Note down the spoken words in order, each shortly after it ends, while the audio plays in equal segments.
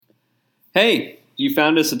Hey, you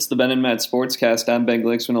found us. It's the Ben and Matt Sportscast. I'm Ben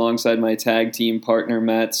Glicksman alongside my tag team partner,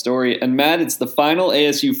 Matt Story. And Matt, it's the final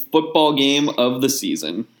ASU football game of the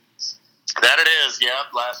season. That it is, yeah.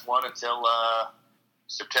 Last one until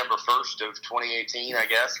September 1st of 2018, I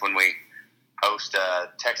guess, when we host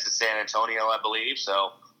Texas San Antonio, I believe.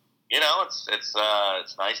 So,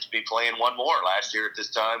 it's nice to be playing one more. Last year at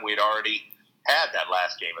this time, we'd already had that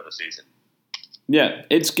last game of the season. Yeah,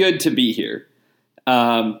 it's good to be here.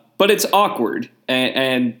 But it's awkward,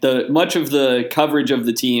 and much of the coverage of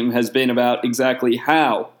the team has been about exactly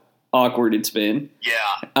how awkward it's been.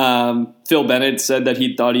 Yeah. Phil Bennett said that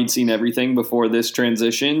he thought he'd seen everything before this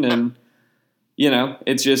transition, and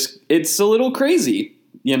it's a little crazy.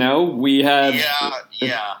 We have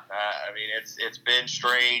it's been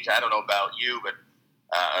strange. I don't know about you, but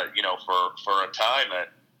for a time,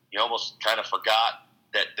 you almost kind of forgot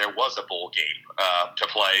that there was a bowl game to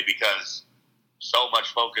play because so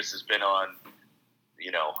much focus has been on,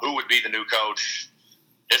 who would be the new coach.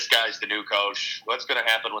 This guy's the new coach. What's going to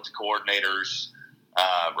happen with the coordinators?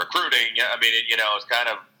 Recruiting. It's kind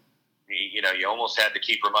of, you almost had to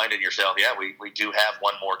keep reminding yourself, we do have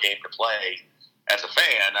one more game to play. As a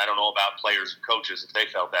fan, I don't know about players and coaches if they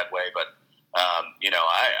felt that way, but,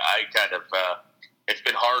 I kind of, it's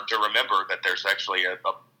been hard to remember that there's actually a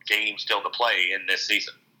game still to play in this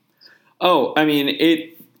season. Oh,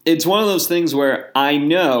 it's one of those things where I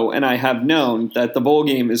know and I have known that the bowl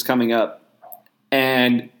game is coming up.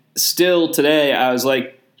 And still today I was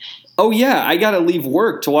like, oh, yeah, I got to leave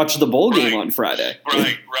work to watch the bowl game on Friday.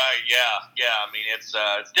 Right, yeah.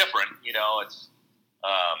 It's different.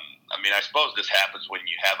 I suppose this happens when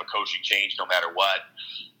you have a coaching change no matter what.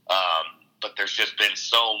 But there's just been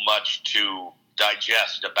so much to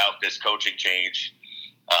digest about this coaching change.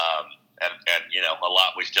 And a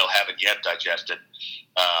lot we still haven't yet digested.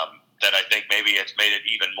 That I think maybe it's made it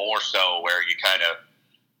even more so where you kind of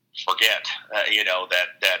forget,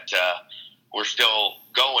 that we're still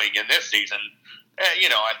going in this season.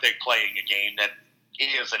 I think playing a game that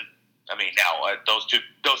isn't.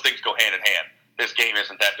 Those things go hand in hand. This game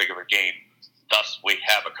isn't that big of a game. Thus, we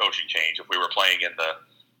have a coaching change. If we were playing in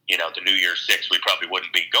the New Year's Six, we probably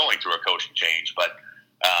wouldn't be going through a coaching change. But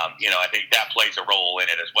I think that plays a role in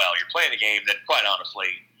it as well. You're playing a game that, quite honestly,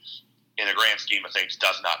 in the grand scheme of things,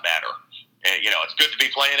 does not matter. It's good to be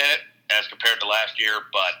playing in it as compared to last year,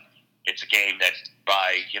 but it's a game that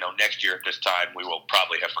by, next year at this time, we will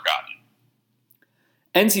probably have forgotten.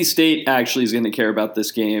 NC State actually is going to care about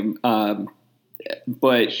this game.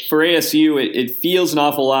 But for ASU, it feels an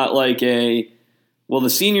awful lot like the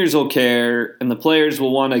seniors will care and the players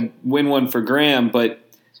will want to win one for Graham, but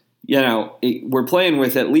we're playing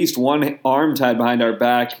with at least one arm tied behind our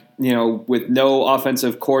back, with no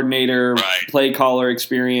offensive coordinator, right, play caller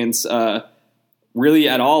experience really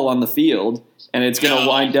at all on the field. And it's going to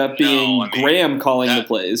wind up being Graham calling the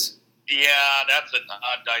plays. Yeah, that's an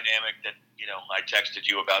odd dynamic that, I texted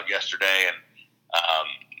you about yesterday. And,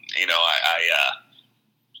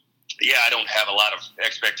 I don't have a lot of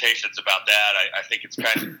expectations about that. I think it's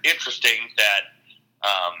kind of interesting that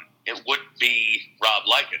it would be Rob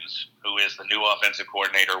Likens, who is the new offensive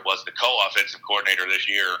coordinator, was the co-offensive coordinator this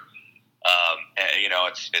year.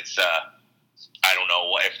 It's I don't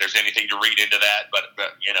know if there's anything to read into that, but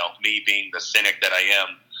me being the cynic that I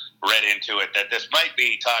am, read into it that this might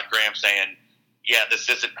be Todd Graham saying, yeah, this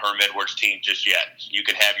isn't Herm Edwards' team just yet. You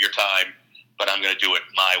can have your time, but I'm going to do it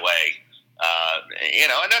my way.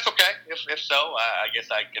 And that's okay. If so, I guess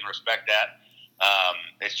I can respect that.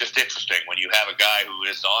 It's just interesting when you have a guy who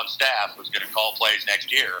is on staff who's going to call plays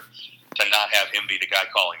next year to not have him be the guy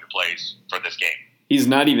calling the plays for this game. He's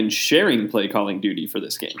not even sharing play calling duty for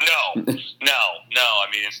this game. No.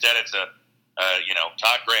 Instead it's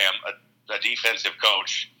Todd Graham, a defensive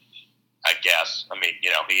coach, I guess.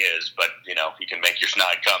 He is, but he can make your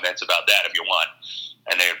snide comments about that if you want,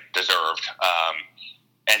 and they're deserved.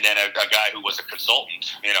 And then a guy who was a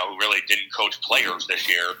consultant, who really didn't coach players this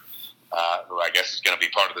year, who I guess is going to be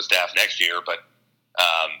part of the staff next year. But,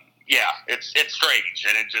 it's strange,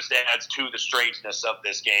 and it just adds to the strangeness of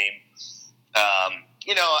this game.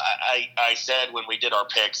 I said when we did our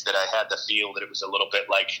picks that I had the feel that it was a little bit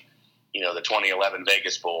like, the 2011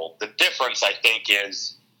 Vegas Bowl. The difference, I think,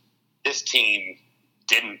 is this team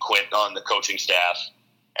didn't quit on the coaching staff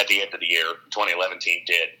at the end of the year. The 2011 team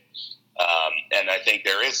did. And I think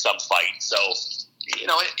there is some fight. So,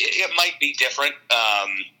 it might be different,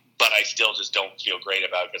 but I still just don't feel great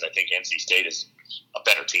about it because I think NC State is a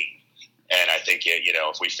better team. And I think,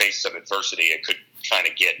 if we face some adversity, it could kind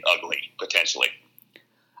of get ugly, potentially.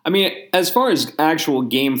 As far as actual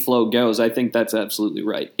game flow goes, I think that's absolutely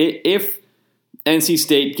right. If NC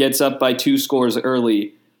State gets up by 2 scores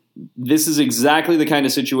early. This is exactly the kind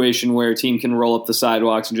of situation where a team can roll up the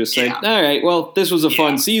sidewalks and just say, all right, well, this was a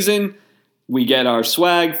fun season. We get our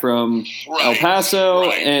swag from El Paso,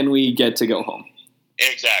 and we get to go home.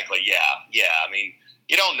 Exactly, yeah. I mean,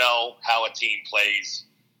 you don't know how a team plays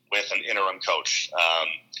with an interim coach.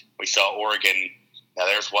 We saw Oregon. Now,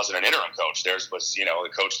 theirs wasn't an interim coach. Theirs was, a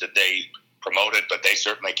coach that they promoted, but they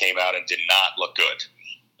certainly came out and did not look good.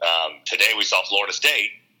 Today we saw Florida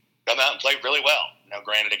State come out and play really well. Now,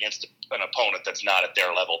 granted, against an opponent that's not at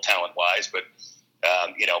their level talent-wise, but,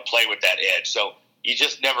 play with that edge. So you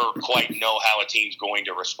just never quite know how a team's going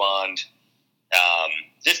to respond.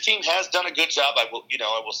 This team has done a good job, I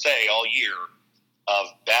will say, all year of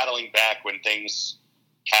battling back when things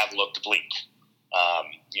have looked bleak.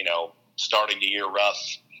 Starting the year rough,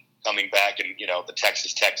 coming back and, the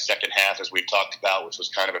Texas Tech second half, as we've talked about, which was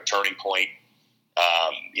kind of a turning point,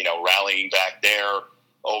 rallying back there,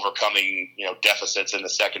 overcoming, deficits in the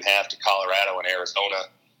second half to Colorado and Arizona,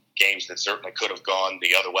 games that certainly could have gone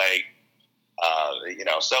the other way.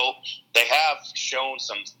 So they have shown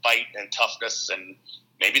some fight and toughness, and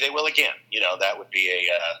maybe they will again. That would be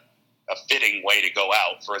a fitting way to go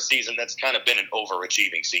out for a season that's kind of been an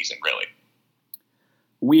overachieving season, really.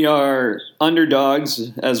 We are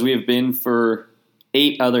underdogs, as we have been for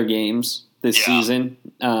 8 other games this season.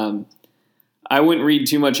 I wouldn't read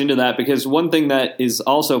too much into that because one thing that is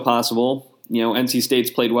also possible, NC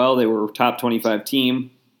State's played well. They were a top 25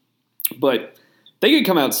 team. But they could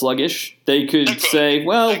come out sluggish. They could say,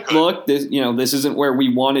 look, this isn't where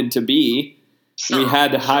we wanted to be. Sure, we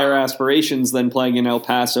had higher aspirations than playing in El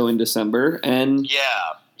Paso in December. And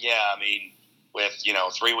I mean, with,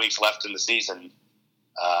 3 weeks left in the season,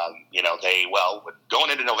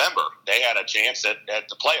 going into November, they had a chance at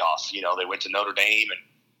the playoffs. They went to Notre Dame and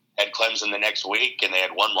had Clemson the next week, and they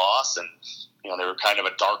had one loss, and they were kind of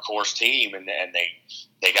a dark horse team, and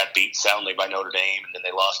they got beat soundly by Notre Dame, and then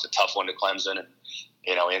they lost a tough one to Clemson, and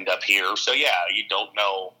end up here. So you don't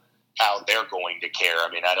know how they're going to care. I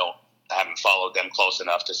mean, I haven't followed them close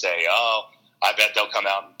enough to say, I bet they'll come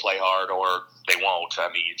out and play hard, or they won't.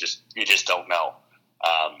 I mean, you just don't know.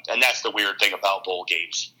 And that's the weird thing about bowl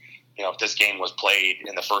games. If this game was played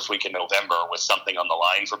in the first week in November with something on the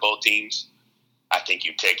line for both teams, I think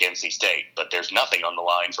you'd take NC State. But there's nothing on the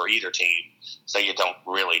line for either team, so you don't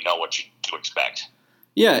really know what to expect.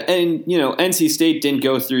 Yeah, and, NC State didn't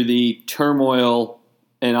go through the turmoil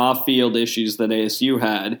and off-field issues that ASU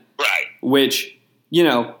had. Right. Which,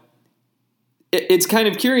 it's kind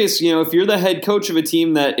of curious, if you're the head coach of a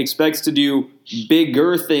team that expects to do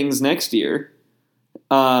bigger things next year,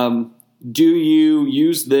 do you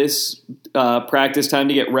use this practice time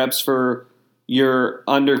to get reps for your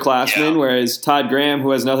underclassmen, whereas Todd Graham,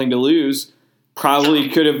 who has nothing to lose, probably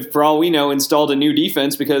could have, for all we know, installed a new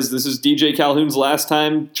defense because this is DJ Calhoun's last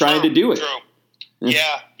time trying to do it. True.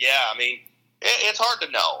 Yeah. I mean, it's hard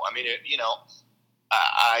to know. I mean,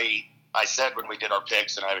 I said when we did our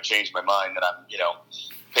picks, and I haven't changed my mind, that I'm,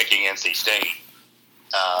 picking NC State.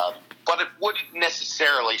 But it wouldn't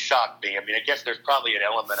necessarily shock me. I mean, I guess there's probably an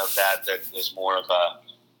element of that is more of a,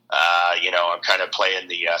 I'm kind of playing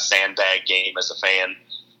the sandbag game as a fan.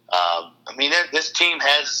 I mean, this team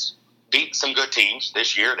has beaten some good teams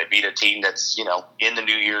this year. They beat a team that's, in the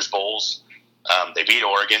New Year's Bowls. They beat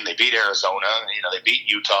Oregon. They beat Arizona. They beat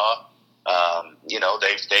Utah.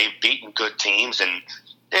 They've beaten good teams, and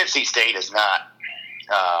NC State is not,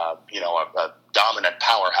 a dominant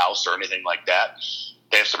powerhouse or anything like that.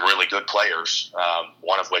 They have some really good players,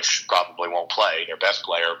 one of which probably won't play, their best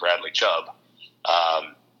player, Bradley Chubb.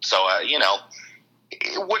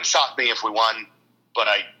 It wouldn't shock me if we won, but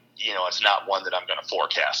it's not one that I'm going to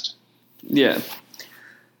forecast. Yeah.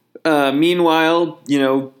 Meanwhile,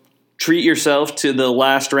 treat yourself to the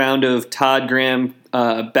last round of Todd Graham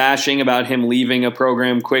bashing about him leaving a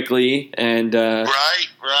program quickly. And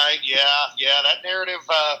Right. Yeah. That narrative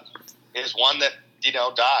is one that,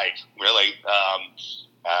 died, really.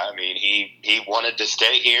 I mean, he wanted to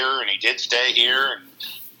stay here, and he did stay here. And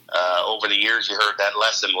over the years, you heard that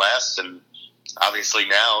less and less. And obviously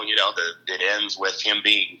now, it ends with him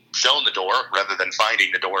being shown the door rather than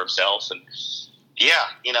finding the door himself. And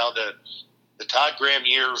the Todd Graham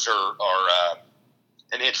years are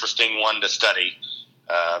an interesting one to study.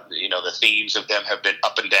 The themes of them have been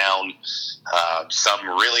up and down. Some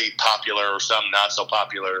really popular, some not so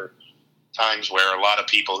popular. Times where a lot of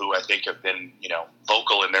people who I think have been,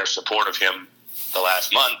 vocal in their support of him the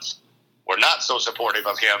last month were not so supportive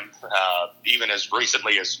of him, even as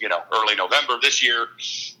recently as, early November this year.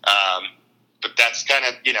 But that's kind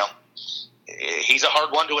of, he's a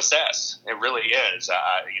hard one to assess. It really is.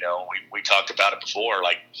 We talked about it before.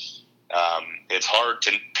 Like, it's hard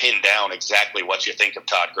to pin down exactly what you think of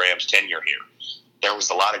Todd Graham's tenure here. There was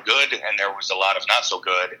a lot of good, and there was a lot of not so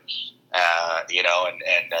good.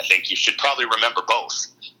 And I think you should probably remember both.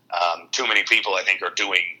 Too many people, I think, are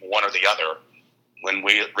doing one or the other when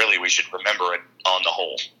we should remember it on the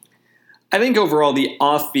whole. I think overall the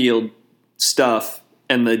off-field stuff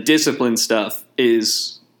and the discipline stuff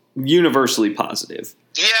is universally positive.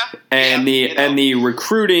 Yeah. And the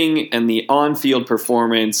recruiting and the on-field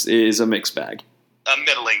performance is a mixed bag. A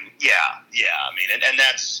middling, yeah. I mean, and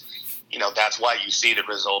that's, that's why you see the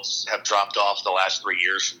results have dropped off the last 3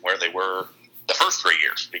 years from where they were the first 3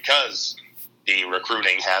 years, because the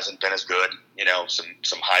recruiting hasn't been as good.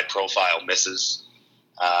 Some high-profile misses,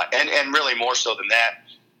 and really more so than that,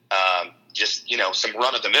 just some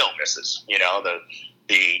run-of-the-mill misses.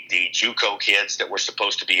 The JUCO kids that were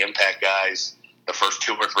supposed to be impact guys, the first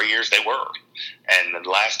 2 or 3 years they were, and the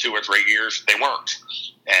last 2 or 3 years they weren't,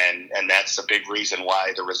 and that's a big reason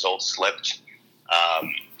why the results slipped.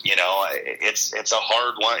 It's a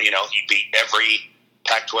hard one. He beat every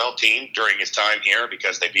Pac-12 team during his time here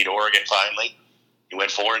because they beat Oregon finally. He went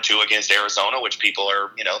 4-2 against Arizona, which people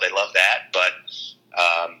are, they love that, but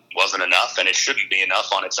wasn't enough, and it shouldn't be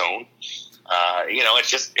enough on its own.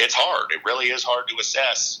 It's hard. It really is hard to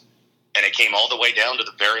assess. And it came all the way down to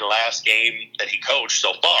the very last game that he coached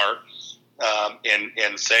so far,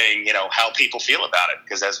 in saying, how people feel about it.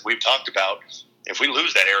 Because as we've talked about, if we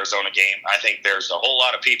lose that Arizona game, I think there's a whole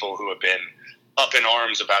lot of people who have been up in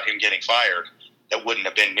arms about him getting fired that wouldn't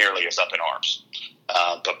have been nearly as up in arms.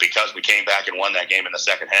 But because we came back and won that game in the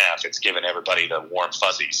second half, it's given everybody the warm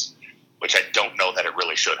fuzzies, which I don't know that it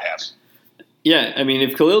really should have. Yeah, I mean,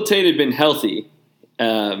 if Khalil Tate had been healthy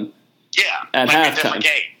at halftime.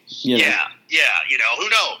 Yeah, who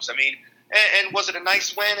knows? I mean, and was it a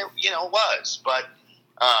nice win? It was. But,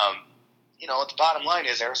 the bottom line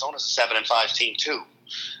is Arizona's a 7-5 team, too.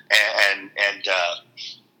 And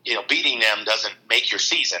beating them doesn't make your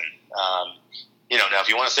season. Now if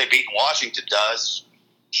you want to say beating Washington does,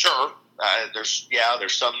 sure.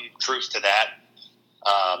 There's some truth to that.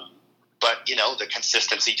 But, the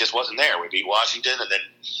consistency just wasn't there. We beat Washington, and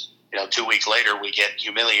then, 2 weeks later we get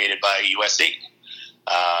humiliated by USC.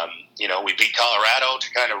 We beat Colorado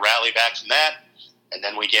to kind of rally back from that, and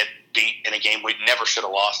then we get beat in a game we never should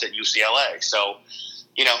have lost at UCLA. So,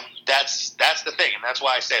 that's the thing, and that's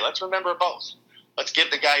why I say let's remember both. Let's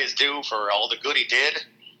give the guy his due for all the good he did,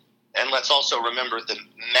 and let's also remember the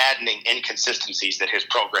maddening inconsistencies that his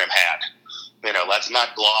program had. Let's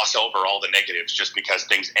not gloss over all the negatives just because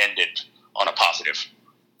things ended on a positive.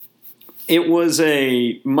 It was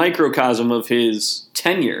a microcosm of his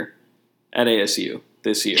tenure at ASU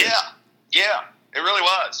this year. Yeah, it really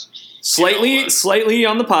was. Slightly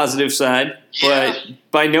on the positive side, but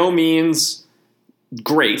by no means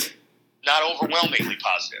great. Not overwhelmingly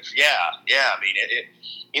positive. Yeah. I mean,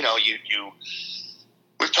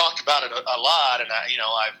 we've talked about it a lot, and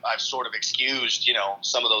I've sort of excused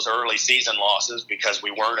some of those early season losses because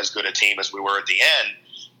we weren't as good a team as we were at the end.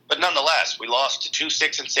 But nonetheless, we lost to 2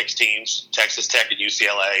 6-6 teams, Texas Tech and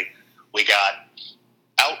UCLA. We got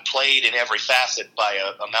outplayed in every facet by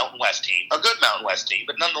a Mountain West team, a good Mountain West team,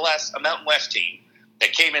 but nonetheless a Mountain West team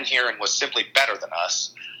that came in here and was simply better than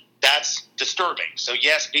us. That's disturbing. So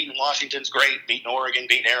yes, beating Washington's great, beating Oregon,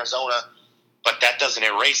 beating Arizona, but that doesn't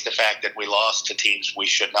erase the fact that we lost to teams we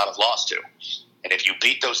should not have lost to. And if you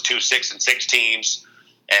beat those 2 6-6 teams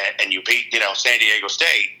and you beat San Diego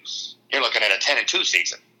State, you're looking at a 10-2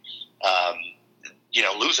 season.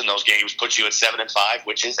 Losing those games puts you at 7-5,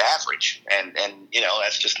 which is average, and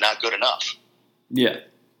that's just not good enough. Yeah,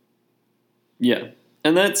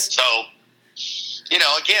 and that's so.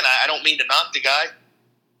 Again, I don't mean to knock the guy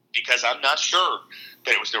because I'm not sure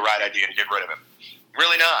that it was the right idea to get rid of him.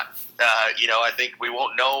 Really not. I think we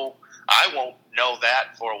won't know. I won't know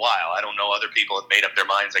that for a while. I don't know. Other people have made up their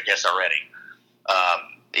minds, I guess, already.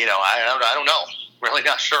 I don't know. Really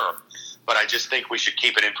not sure. But I just think we should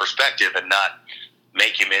keep it in perspective and not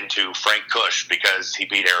make him into Frank Kush because he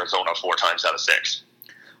beat Arizona 4 times out of 6.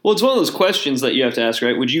 Well, it's one of those questions that you have to ask,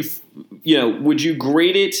 right? Would you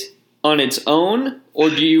grade it on its own, or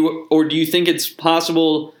do you think it's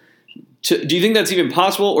possible? Do you think that's even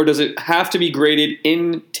possible, or does it have to be graded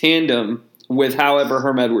in tandem with however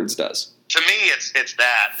Herm Edwards does? To me, it's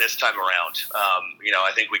that this time around.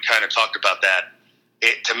 I think we kind of talked about that.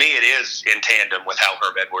 To me, it is in tandem with how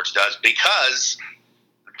Herm Edwards does because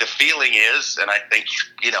the feeling is, and I think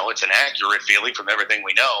it's an accurate feeling from everything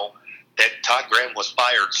we know, that Todd Graham was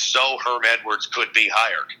fired so Herm Edwards could be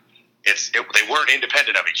hired. They weren't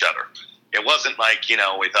independent of each other. It wasn't like, we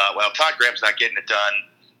thought, well, Todd Graham's not getting it done.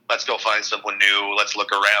 Let's go find someone new. Let's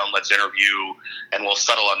look around. Let's interview, and we'll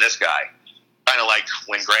settle on this guy. Kind of like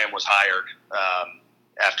when Graham was hired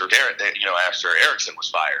after Erickson was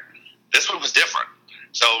fired. This one was different.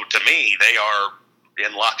 So to me, they are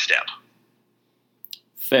in lockstep.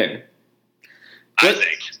 Fair. I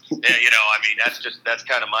think. That's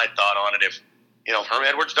kind of my thought on it. If Herm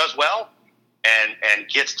Edwards does well and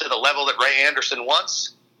gets to the level that Ray Anderson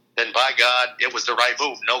wants, then by God, it was the right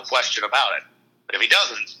move, no question about it. But if he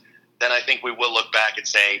doesn't, then I think we will look back and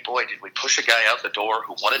say, boy, did we push a guy out the door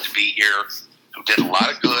who wanted to be here, who did a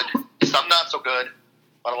lot of good, some not so good,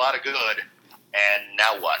 but a lot of good, and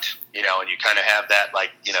now what? And you kind of have that,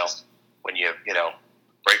 like, when you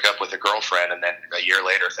break up with a girlfriend and then a year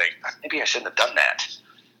later think, maybe I shouldn't have done that.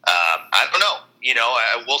 I don't know.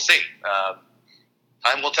 We'll see.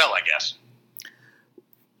 Time will tell, I guess.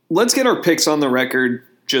 Let's get our picks on the record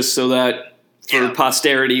just so that for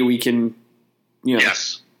posterity we can,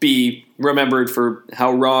 be remembered for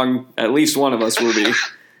how wrong at least one of us will be.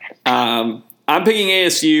 I'm picking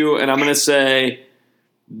ASU, and I'm going to say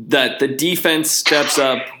that the defense steps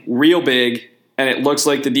up real big, and it looks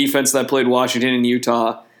like the defense that played Washington and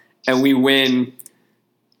Utah, and we win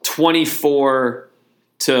 24-14.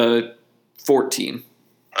 Okay.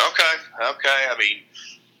 I mean,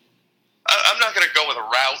 I'm not going to go with a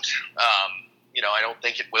route. I don't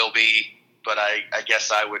think it will be, but I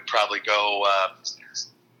guess I would probably go,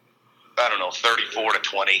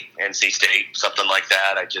 34-20 NC State, something like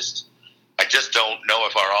that. I just don't know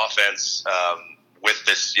if our offense, with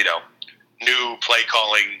this, new play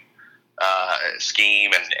calling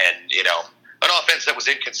scheme and an offense that was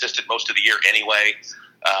inconsistent most of the year anyway,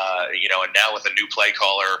 and now with a new play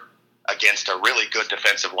caller against a really good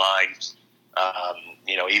defensive line,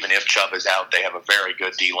 even if Chubb is out, they have a very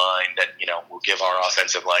good D-line that, will give our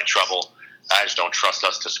offensive line trouble. I just don't trust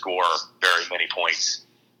us to score very many points.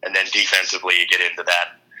 And then defensively, you get into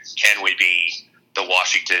that. Can we be the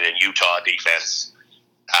Washington and Utah defense?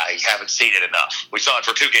 I haven't seen it enough. We saw it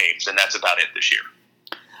for 2 games, and that's about it this year.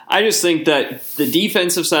 I just think that the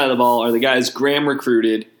defensive side of the ball are the guys Graham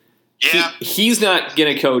recruited. Yeah. He's not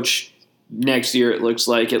going to coach next year, it looks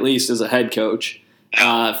like, at least as a head coach.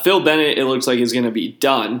 Phil Bennett, it looks like, is going to be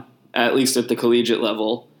done, at least at the collegiate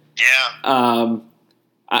level. Yeah.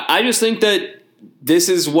 I just think that this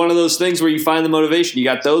is one of those things where you find the motivation. You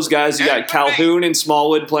got those guys. You got Calhoun and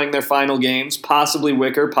Smallwood playing their final games, possibly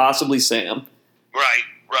Wicker, possibly Sam. Right.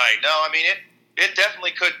 No, I mean, it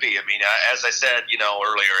definitely could be. I mean, as I said,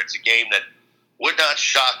 earlier, it's a game that would not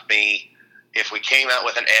shock me if we came out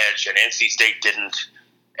with an edge and NC State didn't,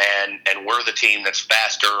 and we're the team that's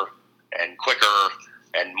faster and quicker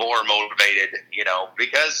and more motivated,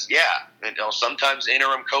 because, sometimes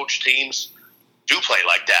interim coach teams do play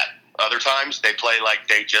like that. Other times they play like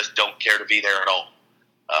they just don't care to be there at all.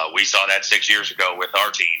 We saw that 6 years ago with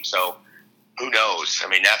our team. So who knows? I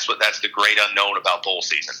mean, that's the great unknown about bowl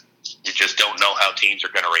season. You just don't know how teams are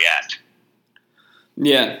going to react.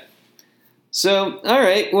 Yeah. So, all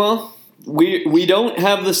right. Well, we don't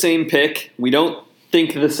have the same pick. We don't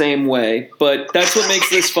think the same way, but that's what makes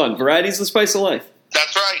this fun. Variety's the spice of life.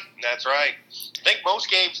 That's right. I think most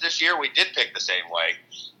games this year we did pick the same way.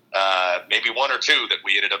 Maybe 1 or 2 that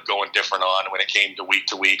we ended up going different on when it came to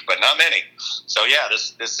week, but not many. So yeah,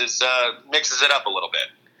 this is mixes it up a little bit.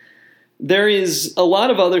 There is a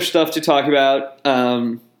lot of other stuff to talk about.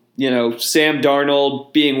 Sam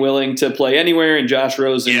Darnold being willing to play anywhere and Josh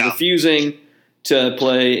Rosen refusing to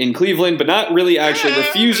play in Cleveland, but not really actually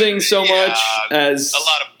refusing so much as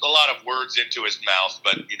a lot of words into his mouth.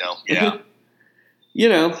 But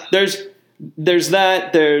there's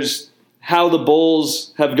that. There's how the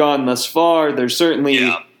bowls have gone thus far. There's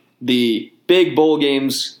certainly the big bowl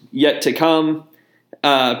games yet to come.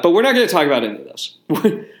 But we're not going to talk about any of those.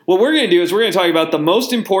 What we're going to do is we're going to talk about the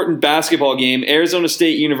most important basketball game Arizona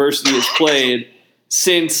State University has played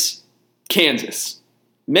since Kansas.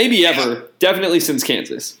 Maybe ever. Definitely since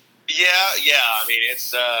Kansas. Yeah. I mean,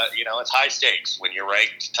 it's it's high stakes when you're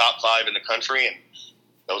ranked top 5 in the country, and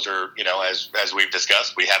those are, as we've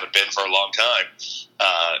discussed, we haven't been for a long time.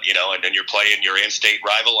 And then you're playing your in-state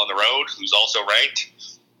rival on the road, who's also ranked.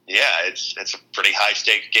 Yeah, it's a pretty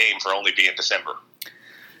high-stake game for only being December.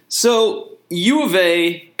 So U of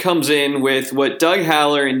A comes in with what Doug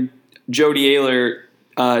Haller and Jody Ayler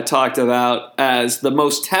talked about as the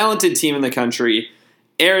most talented team in the country.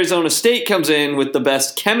 Arizona State comes in with the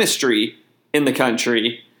best chemistry in the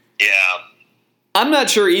country. Yeah. I'm not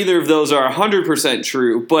sure either of those are 100%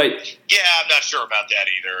 true, but... Yeah, I'm not sure about that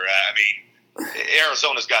either. I mean,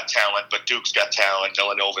 Arizona's got talent, but Duke's got talent,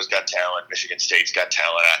 Villanova's got talent, Michigan State's got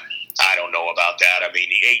talent. I don't know about that. I mean,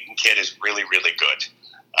 the Ayton kid is really, really good.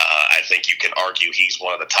 I think you can argue he's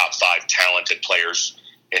one of the top 5 talented players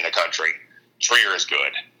in the country. Trier is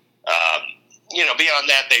good. Beyond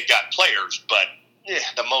that, they've got players, but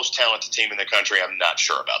the most talented team in the country, I'm not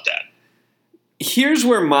sure about that. Here's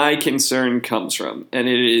where my concern comes from, and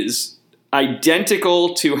it is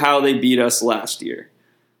identical to how they beat us last year.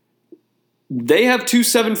 They have 2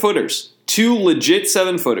 7-footers, 2 legit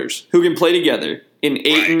 7-footers who can play together in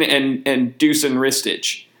Ayton Right. and Dusan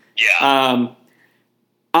Ristic. Yeah.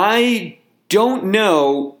 I don't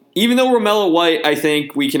know, even though Romello White, I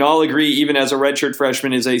think we can all agree, even as a redshirt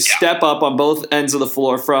freshman, is a step up on both ends of the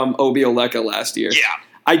floor from Obi Oleka last year. Yeah.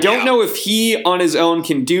 I don't know if he on his own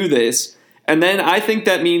can do this, and then I think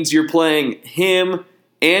that means you're playing him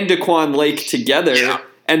and Daquan Lake together,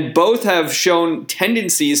 and both have shown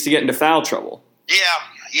tendencies to get into foul trouble. Yeah.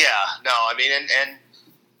 No, I mean,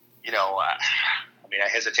 I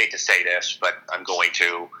hesitate to say this, but I'm going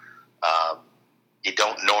to. You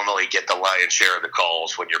don't normally get the lion's share of the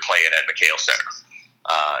calls when you're playing at McHale Center.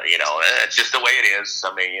 It's just the way it is.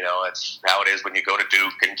 I mean, it's how it is when you go to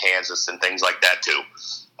Duke and Kansas and things like that too.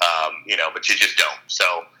 But you just don't. So,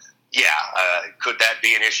 could that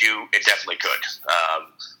be an issue? It definitely could.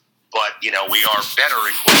 But we are better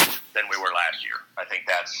equipped than we were last year. I think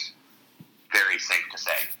that's very safe to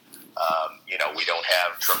say. We don't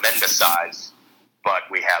have tremendous size, but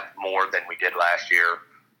we have more than we did last year.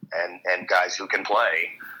 And guys who can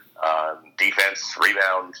play defense,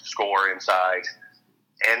 rebound, score inside,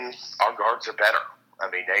 and our guards are better. I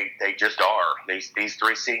mean, they just are. These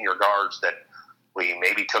 3 senior guards that we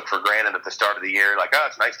maybe took for granted at the start of the year, like,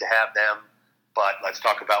 it's nice to have them, but let's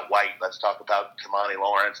talk about White, let's talk about Kamani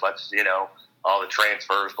Lawrence, let's, all the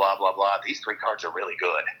transfers, blah, blah, blah. These 3 guards are really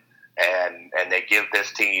good, and they give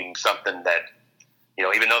this team something that,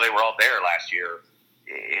 even though they were all there last year,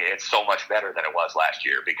 it's so much better than it was last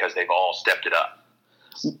year because they've all stepped it up.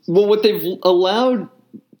 Well, what they've allowed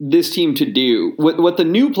this team to do, what the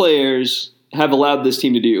new players have allowed this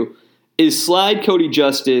team to do, is slide Cody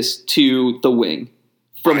Justice to the wing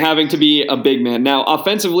from having to be a big man. Now,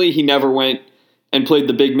 offensively, he never went and played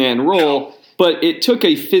the big man role, but it took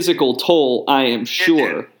a physical toll, I am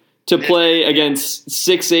sure, to play against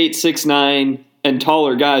 6'8", 6'9", and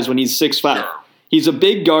taller guys when he's 6'5". Sure. He's a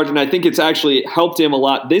big guard, and I think it's actually helped him a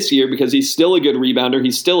lot this year because he's still a good rebounder.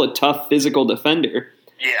 He's still a tough physical defender.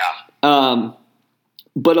 Yeah.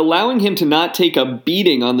 But allowing him to not take a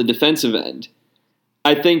beating on the defensive end,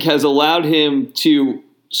 I think has allowed him to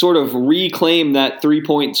sort of reclaim that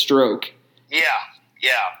 3-point stroke. Yeah,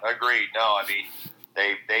 agreed. No, I mean,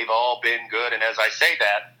 they've all been good, and as I say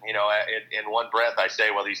that, in one breath I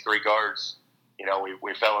say, well, these 3 guards,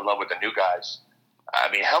 we fell in love with the new guys. I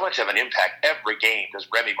mean, how much of an impact every game does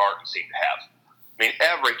Remy Martin seem to have? I mean,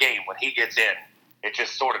 every game when he gets in, it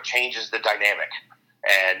just sort of changes the dynamic.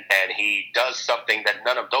 And he does something that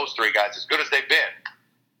none of those 3 guys, as good as they've been,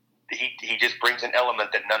 he just brings an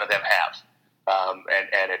element that none of them have.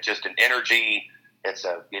 And it's just an energy. It's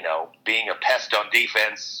being a pest on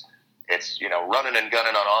defense. It's, running and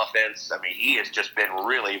gunning on offense. I mean, he has just been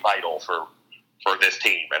really vital for this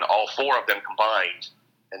team. And all 4 of them combined,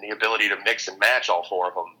 and the ability to mix and match all 4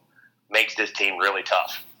 of them, makes this team really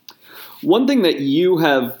tough. One thing that you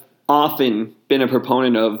have often been a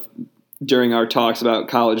proponent of during our talks about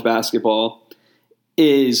college basketball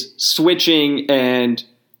is switching and,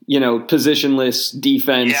 positionless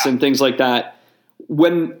defense and things like that.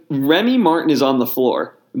 When Remy Martin is on the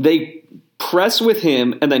floor, they press with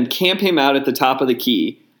him and then camp him out at the top of the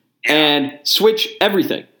key and switch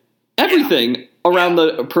everything around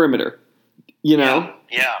the perimeter, Yeah,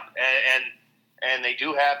 and they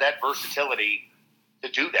do have that versatility to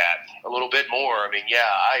do that a little bit more. I mean,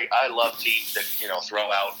 I love teams that,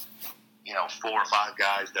 throw out, 4 or 5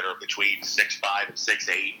 guys that are between 6'5" and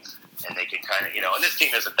 6'8", and they can kind of, and this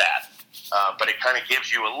team isn't that, but it kind of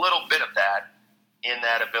gives you a little bit of that in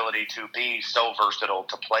that ability to be so versatile,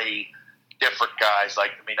 to play different guys.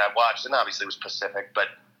 Like, I mean, I watched, and obviously it was Pacific, but,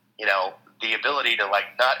 the ability to,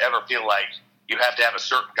 not ever feel like you have to have a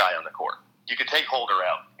certain guy on the court. You can take Holder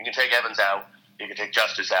out. You can take Evans out. You can take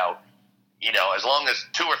Justice out. As long as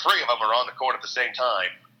 2 or 3 of them are on the court at the same time,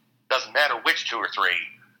 doesn't matter which 2 or 3,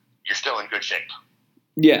 you're still in good shape.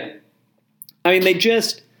 Yeah. I mean, they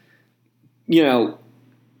just,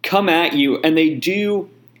 come at you, and they do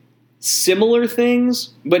similar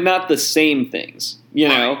things, but not the same things.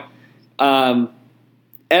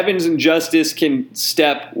 Evans and Justice can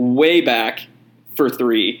step way back for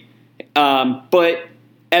 3, but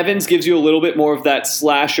Evans gives you a little bit more of that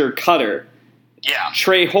slasher cutter Yeah.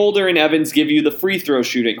 Trey Holder and Evans give you the free throw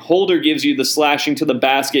shooting. Holder gives you the slashing to the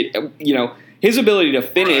basket. His ability to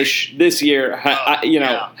finish this year,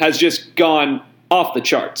 has just gone off the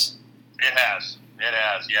charts. It has.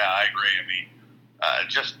 Yeah, I agree. I mean,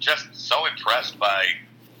 just so impressed by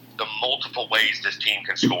the multiple ways this team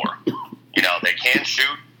can score. They can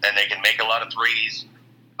shoot and they can make a lot of threes,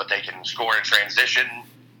 but they can score in transition.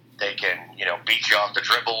 They can, beat you off the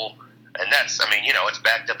dribble. And that's, it's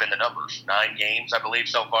backed up in the numbers. 9 games, I believe,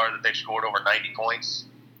 so far that they've scored over 90 points.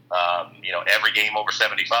 Every game over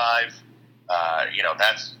 75.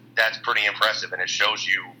 That's pretty impressive, and it shows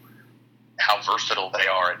you how versatile they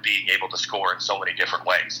are at being able to score in so many different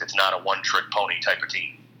ways. It's not a one-trick pony type of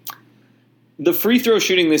team. The free throw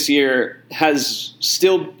shooting this year has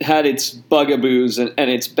still had its bugaboos and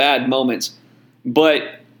its bad moments.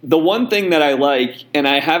 But the one thing that I like, and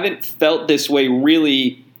I haven't felt this way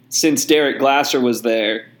really since Derek Glasser was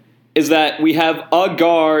there, is that we have a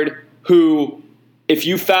guard who, if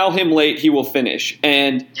you foul him late, he will finish.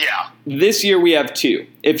 And this year we have 2.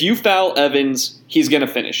 If you foul Evans, he's going to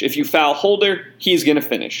finish. If you foul Holder, he's going to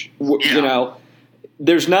finish.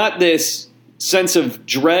 There's not this sense of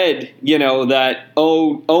dread, that,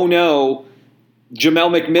 oh no,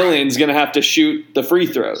 Jamel McMillan's going to have to shoot the free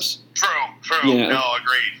throws. True. No,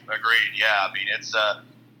 agreed. Yeah, it's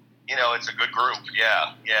it's a good group.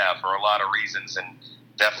 Yeah, for a lot of reasons, and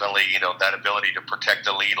definitely, that ability to protect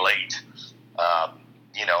the lead late,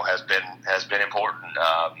 has been important.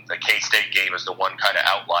 The K-State game is the one kind of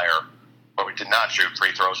outlier where we did not shoot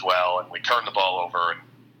free throws well, and we turned the ball over, and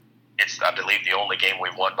it's, I believe, the only game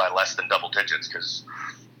we've won by less than double digits because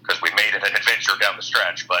we made it an adventure down the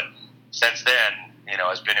stretch. But since then,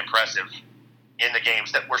 has been impressive in the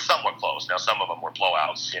games that were somewhat close. Now, some of them were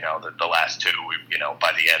blowouts. The last 2,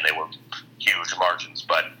 by the end, they were huge margins.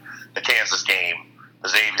 But the Kansas game, the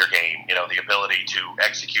Xavier game, the ability to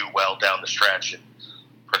execute well down the stretch and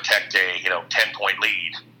protect a 10-point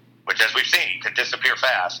lead, which, as we've seen, could disappear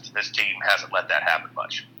fast. This team hasn't let that happen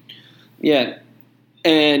much. Yeah,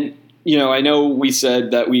 and I know we said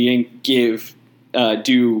that we didn't give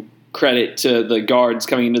due credit to the guards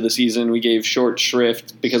coming into the season. We gave short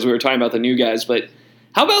shrift because we were talking about the new guys, but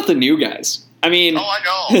how about the new guys? I know.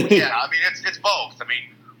 Yeah, it's both.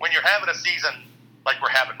 When you're having a season like we're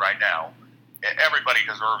having right now, everybody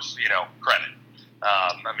deserves credit.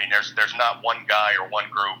 There's not one guy or one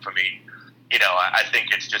group. I think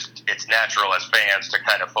it's natural as fans to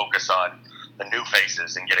kind of focus on the new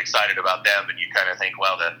faces and get excited about them, and you kind of think,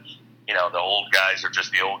 well, the old guys are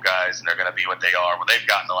just the old guys, and they're going to be what they are. Well, they've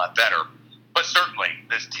gotten a lot better, but certainly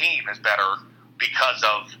this team is better because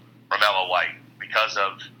of Romello White, because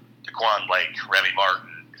of DeQuan Lake, Remy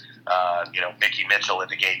Martin, Mickey Mitchell in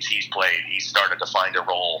the games he's played. He's started to find a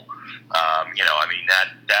role.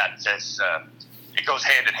 That says it goes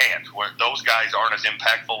hand in hand, where those guys aren't as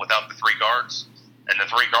impactful without the 3 guards, and the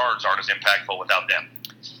 3 guards aren't as impactful without them.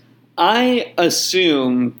 I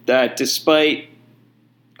assume that despite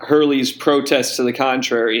Hurley's protests to the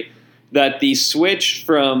contrary, that the switch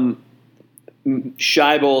from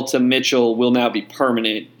Scheibel to Mitchell will now be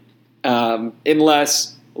permanent,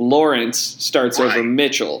 unless Lawrence starts over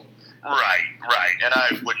Mitchell. Right. And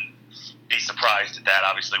I wouldn't be surprised at that.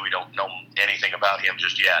 Obviously, we don't know anything about him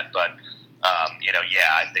just yet, but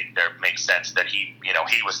I think there makes sense that he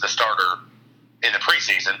was the starter in the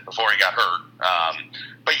preseason before he got hurt.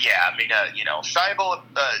 Scheibel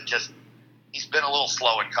he's been a little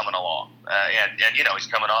slow in coming along, and he's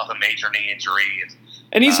coming off a major knee injury,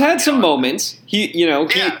 and he's had some moments. He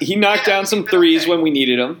knocked down some threes when we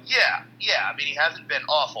needed him. Yeah. He hasn't been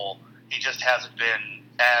awful. He just hasn't been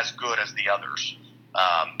as good as the others.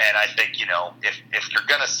 And I think if you're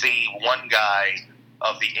going to see one guy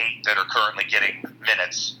of the 8 that are currently getting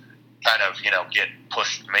minutes kind of get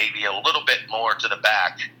pushed maybe a little bit more to the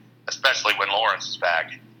back, especially when Lawrence is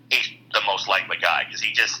back, he's the most likely guy because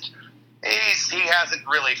he hasn't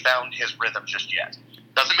really found his rhythm just yet.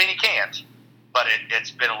 Doesn't mean he can't, but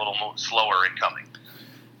it's been a little more slower in coming.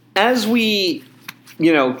 As we,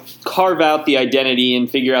 carve out the identity and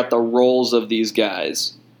figure out the roles of these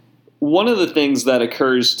guys, one of the things that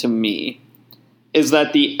occurs to me is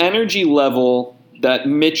that the energy level that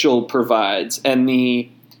Mitchell provides and the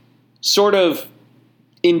sort of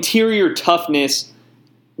interior toughness,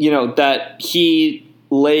 that he,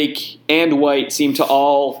 Lake, and White seem to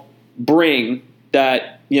all bring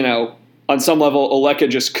that, on some level Oleka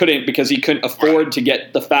just couldn't because he couldn't afford to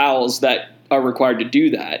get the fouls that are required to do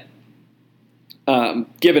that,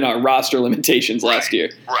 given our roster limitations last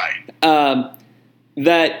year. Right.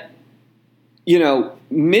 That,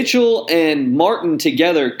 Mitchell and Martin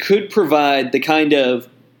together could provide the kind of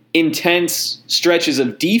intense stretches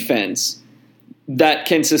of defense that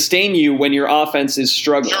can sustain you when your offense is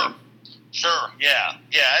struggling. Sure. Yeah.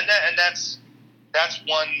 And that's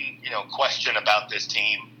one, question about this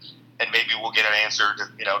team, and maybe we'll get an answer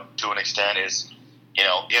to an extent is,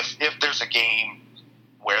 if there's a game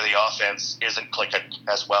where the offense isn't clicking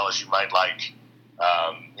as well as you might like,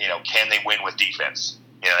 can they win with defense?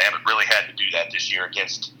 They haven't really had to do that this year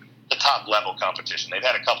against the top level competition. They've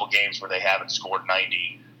had a couple games where they haven't scored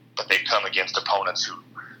 90, but they've come against opponents who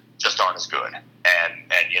just aren't as good. And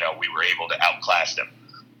we were able to outclass them.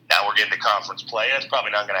 Now we're getting to conference play. That's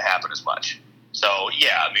probably not going to happen as much. So,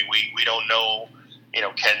 yeah, I mean, we don't know,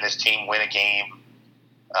 can this team win a game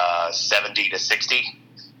 70-60?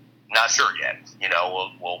 Not sure yet.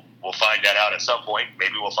 We'll find that out at some point.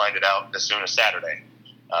 Maybe we'll find it out as soon as Saturday,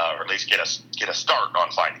 or at least get a start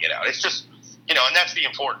on finding it out. It's just, and that's the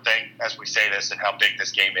important thing as we say this and how big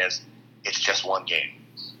this game is. It's just one game.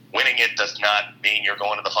 Winning it does not mean you're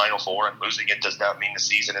going to the Final Four, and losing it does not mean the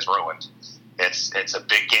season is ruined. It's a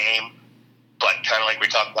big game, but kind of like we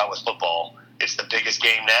talked about with football, it's the biggest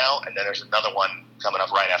game now, and then there's another one coming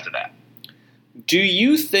up right after that. Do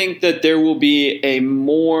you think that there will be a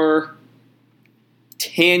more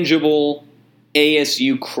tangible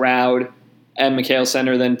ASU crowd at McHale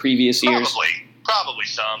Center than previous years? Probably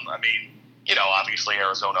some. I mean, obviously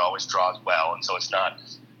Arizona always draws well, and so it's not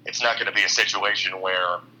going to be a situation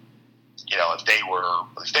where, if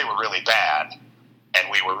they were really bad and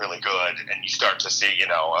we were really good, and you start to see,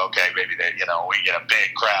 okay, maybe we get a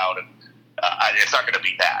big crowd, and it's not going to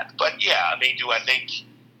be that. But yeah, I mean, do I think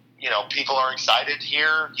people are excited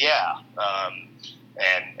here? Yeah,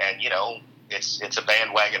 and it's a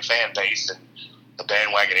bandwagon fan base, and the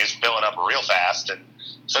bandwagon is filling up real fast, and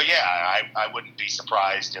so yeah, I wouldn't be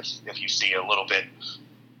surprised if you see a little bit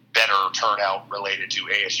better turnout related to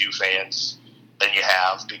ASU fans than you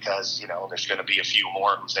have, because there's going to be a few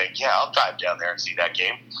more who think, yeah, I'll drive down there and see that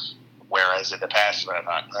game. Whereas in the past, I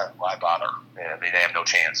thought, why bother? They have no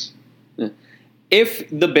chance. If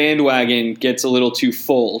the bandwagon gets a little too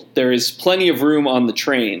full, there is plenty of room on the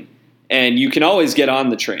train, and you can always get on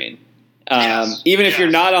the train. Even if you're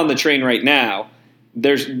not on the train right now,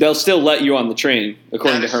 they'll still let you on the train,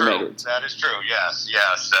 according to Herm Edwards. That is true. Yes.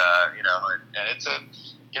 And it's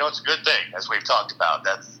a good thing, as we've talked about.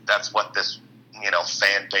 That's what this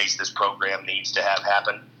fan base, this program needs to have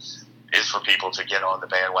happen, is for people to get on the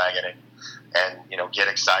bandwagon and get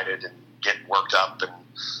excited and get worked up and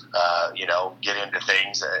get into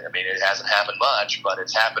things. I mean, it hasn't happened much, but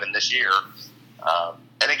it's happening this year.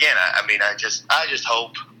 And again, I just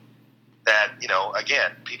hope that,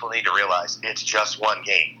 again, people need to realize it's just one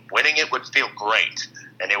game. Winning it would feel great,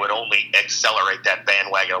 and it would only accelerate that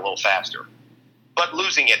bandwagon a little faster. But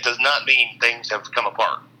losing it does not mean things have come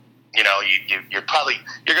apart. You're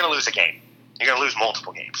going to lose a game. You're going to lose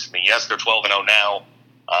multiple games. I mean, yes, they're 12-0 now.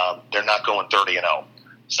 They're not going 30-0.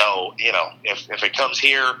 So, if it comes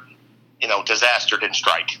here, disaster didn't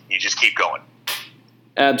strike. You just keep going.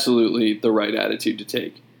 Absolutely the right attitude to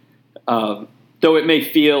take. Though it may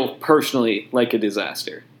feel personally like a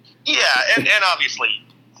disaster. Yeah, and obviously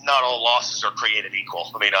not all losses are created equal.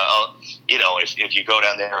 I mean, if you go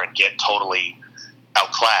down there and get totally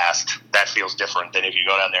outclassed, that feels different than if you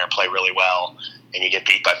go down there and play really well and you get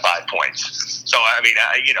beat by 5 points. So, I mean,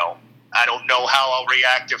 I don't know how I'll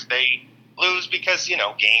react if they lose, because,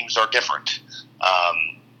 games are different.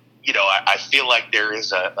 I feel like there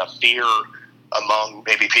is a fear among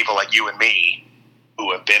maybe people like you and me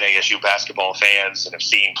who have been ASU basketball fans and have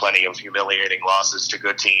seen plenty of humiliating losses to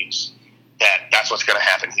good teams, that's what's going to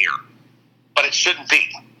happen here. But it shouldn't be.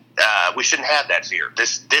 We shouldn't have that fear.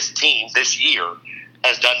 This team this year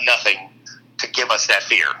has done nothing to give us that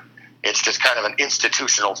fear. It's just kind of an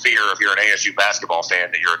institutional fear if you're an ASU basketball fan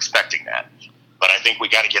that you're expecting that. But I think we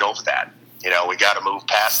got to get over that. We got to move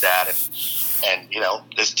past that. And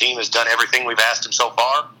this team has done everything we've asked them so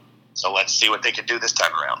far. So let's see what they can do this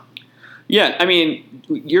time around. Yeah, I mean,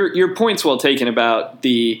 your point's well taken about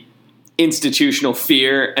the institutional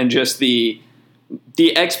fear and just the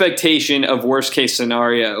expectation of worst case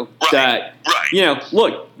scenario. Right.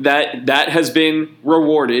 Look, that has been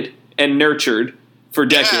rewarded and nurtured for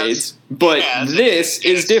decades, but this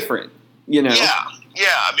is different. Yeah.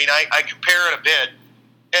 I mean, I compare it a bit,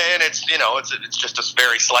 and it's just a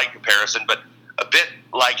very slight comparison, but a bit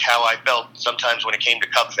like how I felt sometimes when it came to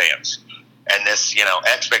Cub fans. And this,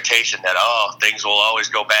 expectation that, things will always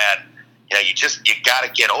go bad. You got to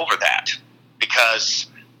get over that, because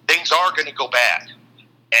things are going to go bad,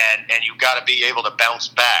 and you've got to be able to bounce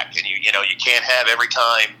back. And you can't have every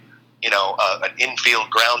time, an infield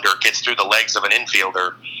grounder gets through the legs of an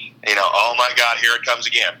infielder, Oh my God, here it comes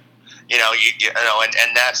again.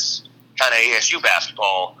 And that's kind of ASU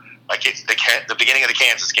basketball. Like it's the beginning of the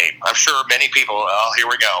Kansas game. I'm sure many people, here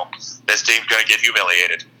we go. This team's going to get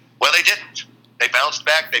humiliated. Well, they didn't. They bounced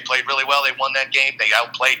back. They played really well. They won that game. They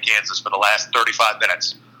outplayed Kansas for the last 35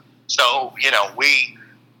 minutes. So,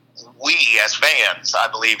 we as fans, I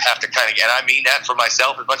believe, have to kind of, and I mean that for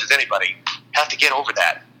myself as much as anybody, have to get over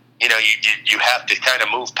that. You have to kind of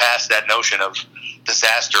move past that notion of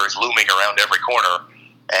disaster is looming around every corner,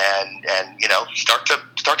 and start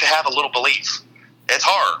to have a little belief. It's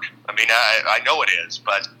hard. I mean, I know it is,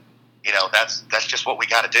 but that's just what we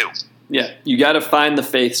got to do. Yeah, you got to find the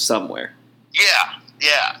faith somewhere.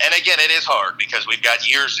 Yeah, and again, it is hard because we've got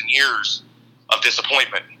years and years of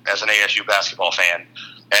disappointment as an ASU basketball fan,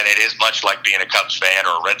 and it is much like being a Cubs fan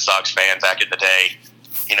or a Red Sox fan back in the day.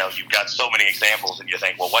 You've got so many examples, and you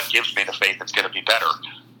think, well, what gives me the faith it's going to be better?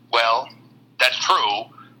 Well, that's true,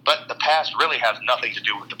 but the past really has nothing to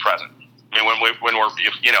do with the present. I mean, when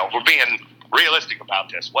we're being realistic about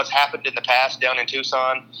this, what's happened in the past down in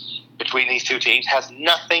Tucson between these two teams has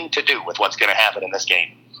nothing to do with what's going to happen in this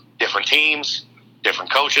game. Different teams,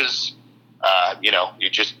 different coaches.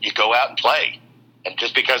 You go out and play. And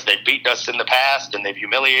just because they've beaten us in the past and they've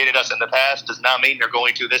humiliated us in the past does not mean they're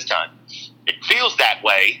going to this time. It feels that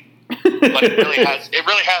way, but it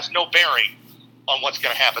really has no bearing on what's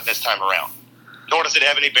going to happen this time around. Nor does it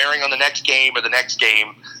have any bearing on the next game or the next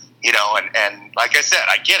game. And like I said,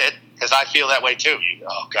 I get it because I feel that way too.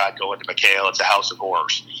 Oh God, go into McHale, it's a house of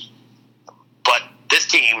horrors. But this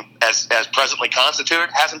team, as presently constituted,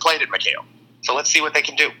 hasn't played at McHale. So let's see what they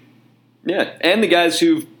can do. Yeah, and the guys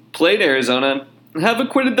who've played Arizona have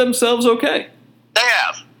acquitted themselves okay. They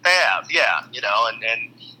have, yeah.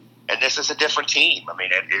 And this is a different team. I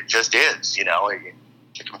mean, it just is.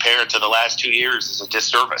 To compare it to the last 2 years is a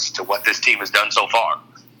disservice to what this team has done so far.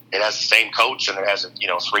 It has the same coach, and it has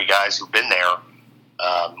 3 guys who've been there.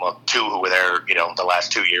 2 who were there, the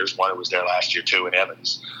last 2 years. 1 who was there last year, 2 in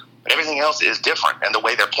Evans. But everything else is different, and the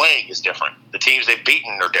way they're playing is different. The teams they've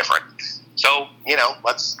beaten are different. So,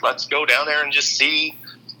 let's go down there and just see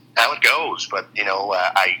how it goes. But,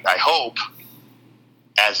 I hope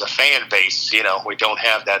as a fan base, we don't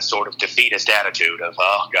have that sort of defeatist attitude of,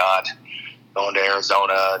 oh, God, going to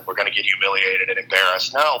Arizona, and we're going to get humiliated and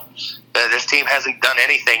embarrassed. No, this team hasn't done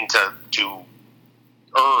anything to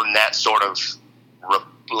earn that sort of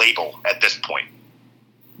label at this point.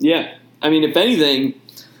 Yeah. I mean, if anything,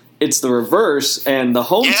 it's the reverse, and the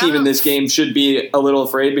home team in this game should be a little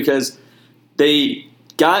afraid because they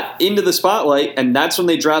got into the spotlight, and that's when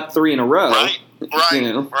they dropped 3 in a row. Right.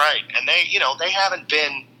 And they haven't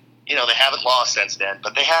been, they haven't lost since then,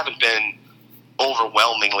 but they haven't been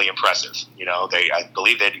overwhelmingly impressive. I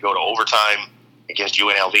believe they had to go to overtime against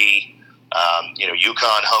UNLV.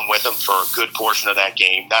 UConn hung with them for a good portion of that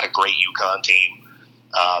game. Not a great UConn team.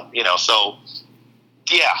 So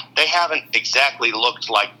they haven't exactly looked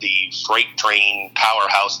like the freight train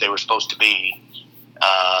powerhouse they were supposed to be.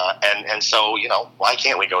 And so, why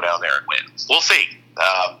can't we go down there and win? We'll see.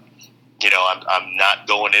 I'm not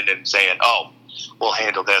going in and saying, oh, we'll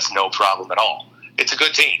handle this, no problem at all. It's a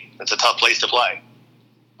good team. It's a tough place to play.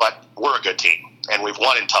 But we're a good team, and we've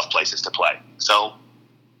won in tough places to play. So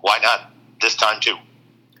why not this time too?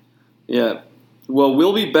 Yeah. Well,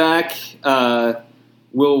 we'll be back.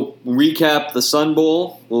 We'll recap the Sun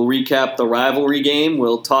Bowl. We'll recap the rivalry game.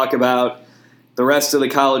 We'll talk about the rest of the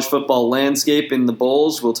college football landscape in the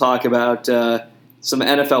bowls. We'll talk about some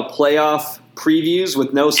NFL playoff previews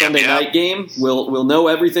with no Sunday night game. We'll know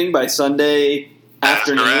everything by Sunday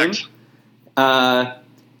afternoon.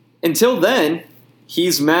 Until then,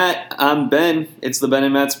 he's Matt. I'm Ben. It's the Ben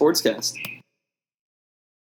and Matt Sportscast.